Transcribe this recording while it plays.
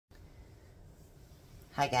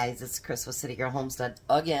Hi guys, it's Chris with Citygirlhomestead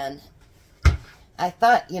again. I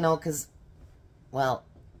thought, because, well,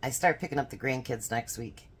 I start picking up the grandkids next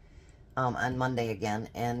week on Monday again,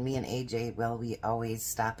 and me and AJ, well, we always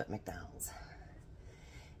stop at McDonald's.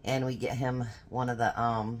 And we get him one of the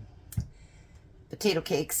potato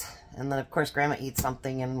cakes, and then of course Grandma eats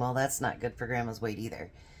something, and well, that's not good for Grandma's weight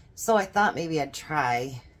either. So I thought maybe I'd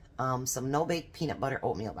try some no-bake peanut butter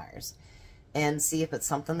oatmeal bars and see if it's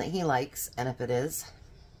something that he likes, and if it is,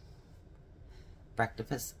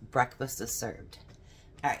 breakfast is served.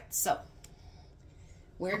 Alright, so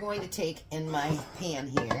we're going to take in my pan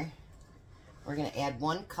here, we're going to add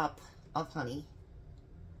 1 cup of honey.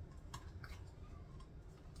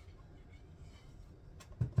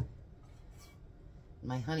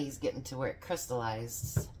 My honey's getting to where it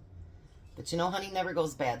crystallizes. But honey never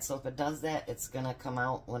goes bad, so if it does that, it's going to come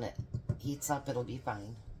out when it heats up, it'll be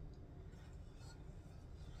fine.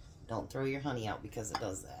 Don't throw your honey out because it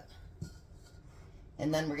does that.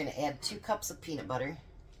 And then we're going to add 2 cups of peanut butter.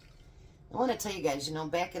 I want to tell you guys,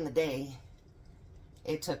 back in the day,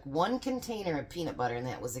 it took 1 container of peanut butter, and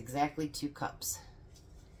that was exactly 2 cups.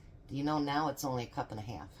 Do you know now it's only 1.5 cups?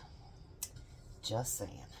 Just saying.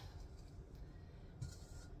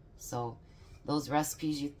 So, those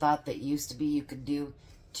recipes you thought that used to be you could do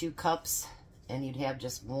 2 cups, and you'd have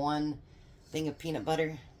just 1 thing of peanut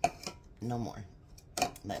butter, no more.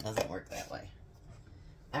 That doesn't work that way.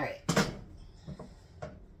 Alright.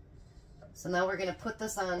 So now we're going to put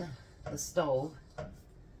this on the stove.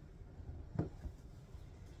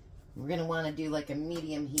 We're going to want to do like a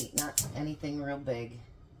medium heat, not anything real big,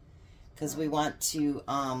 because we want to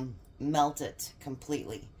melt it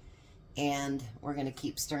completely. And we're going to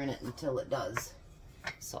keep stirring it until it does.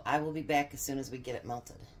 So I will be back as soon as we get it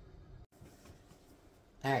melted.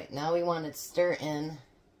 Alright, now we want to stir in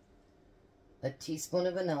a teaspoon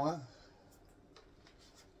of vanilla.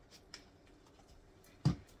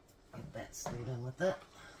 Get that stirred in with it.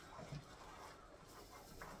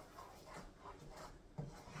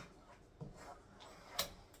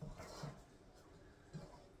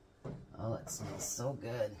 Oh, it smells so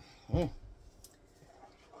good.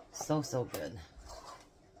 So good.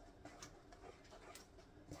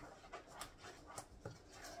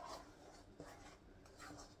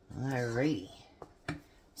 Alrighty.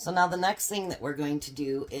 So now the next thing that we're going to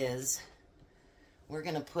do is we're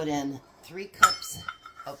going to put in 3 cups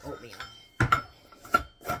of oatmeal. I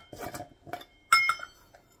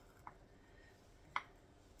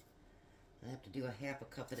have to do a 1/2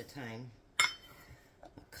 cup at a time.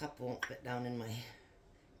 A cup won't fit down in my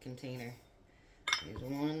container. Here's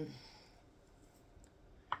 1.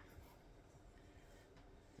 A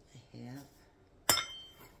 1/2.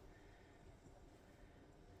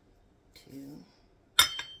 2.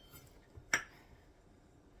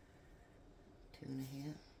 2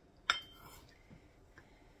 1/2.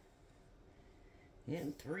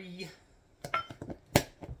 And 3.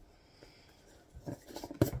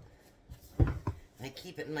 I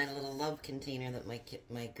keep it in my little love container that my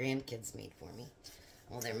grandkids made for me.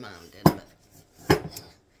 Well, their mom did, but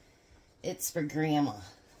it's for Grandma.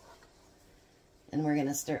 And we're going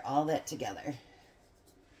to stir all that together.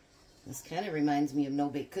 This kind of reminds me of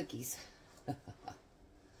no-bake cookies.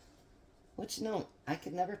 Which, I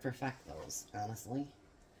could never perfect those, honestly.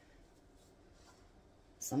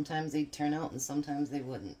 Sometimes they'd turn out and sometimes they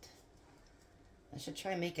wouldn't. I should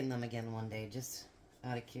try making them again one day, just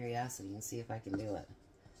out of curiosity, and see if I can do it.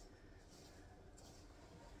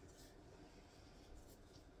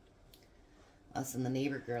 Us and the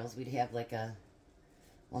neighbor girls, we'd have like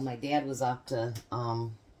well, my dad was off to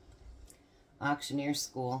auctioneer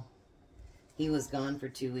school. He was gone for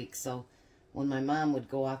 2 weeks, so when my mom would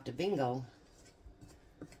go off to bingo,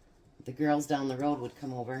 the girls down the road would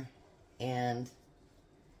come over, and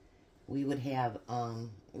we would have,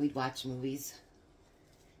 we'd watch movies,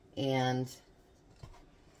 and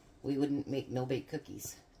we wouldn't make no-bake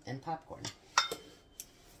cookies and popcorn.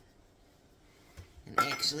 And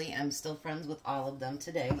actually, I'm still friends with all of them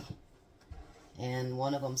today. And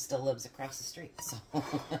one of them still lives across the street. So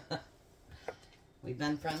we've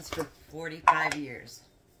been friends for 45 years.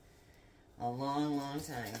 A long, long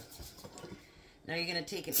time. Now you're going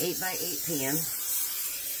to take an 8x8 pan.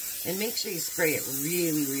 And make sure you spray it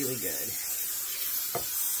really, really good.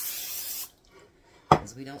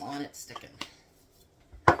 Because we don't want it sticking.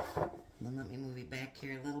 Then let me move you back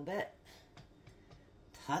here a little bit.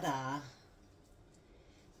 Ta-da!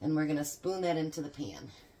 And we're going to spoon that into the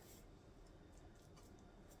pan.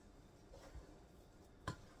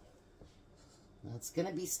 Now it's going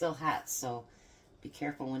to be still hot, so be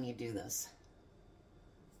careful when you do this.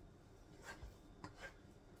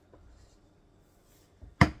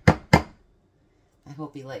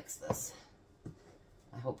 hope he likes this.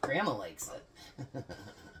 I hope Grandma likes it.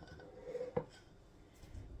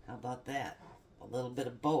 How about that? A little bit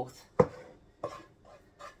of both.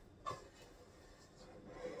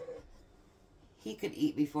 He could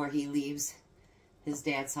eat before he leaves his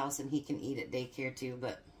dad's house, and he can eat at daycare too,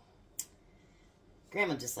 but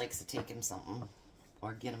Grandma just likes to take him something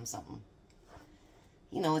or get him something.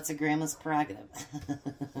 You know, it's a grandma's prerogative.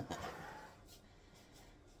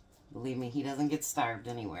 Believe me, he doesn't get starved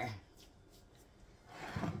anywhere.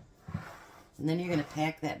 And then you're going to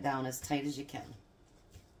pack that down as tight as you can.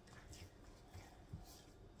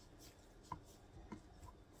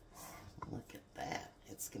 Look at that.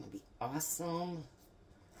 It's going to be awesome.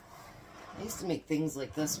 I used to make things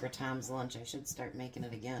like this for Tom's lunch. I should start making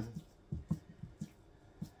it again.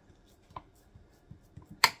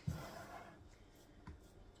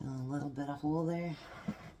 A little bit of hole there.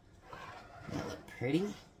 That look pretty.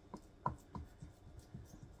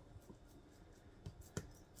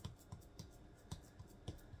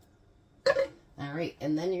 Alright,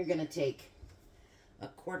 and then you're going to take a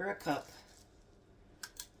 1/4 cup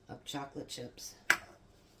of chocolate chips,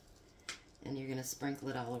 and you're going to sprinkle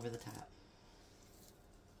it all over the top.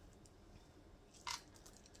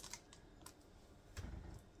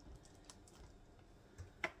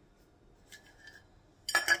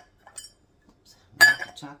 Oops,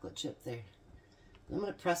 chocolate chip there. I'm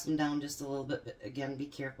going to press them down just a little bit, but again, be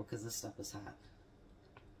careful because this stuff is hot.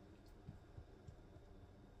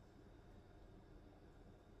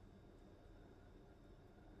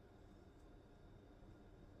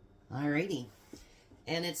 Alrighty,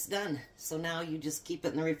 and it's done. So now you just keep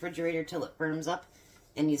it in the refrigerator till it firms up,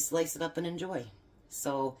 and you slice it up and enjoy.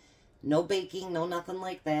 So no baking, no nothing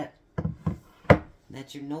like that.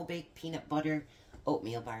 That's your no-bake peanut butter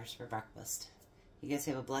oatmeal bars for breakfast. You guys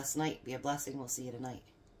have a blessed night. Be a blessing. We'll see you tonight.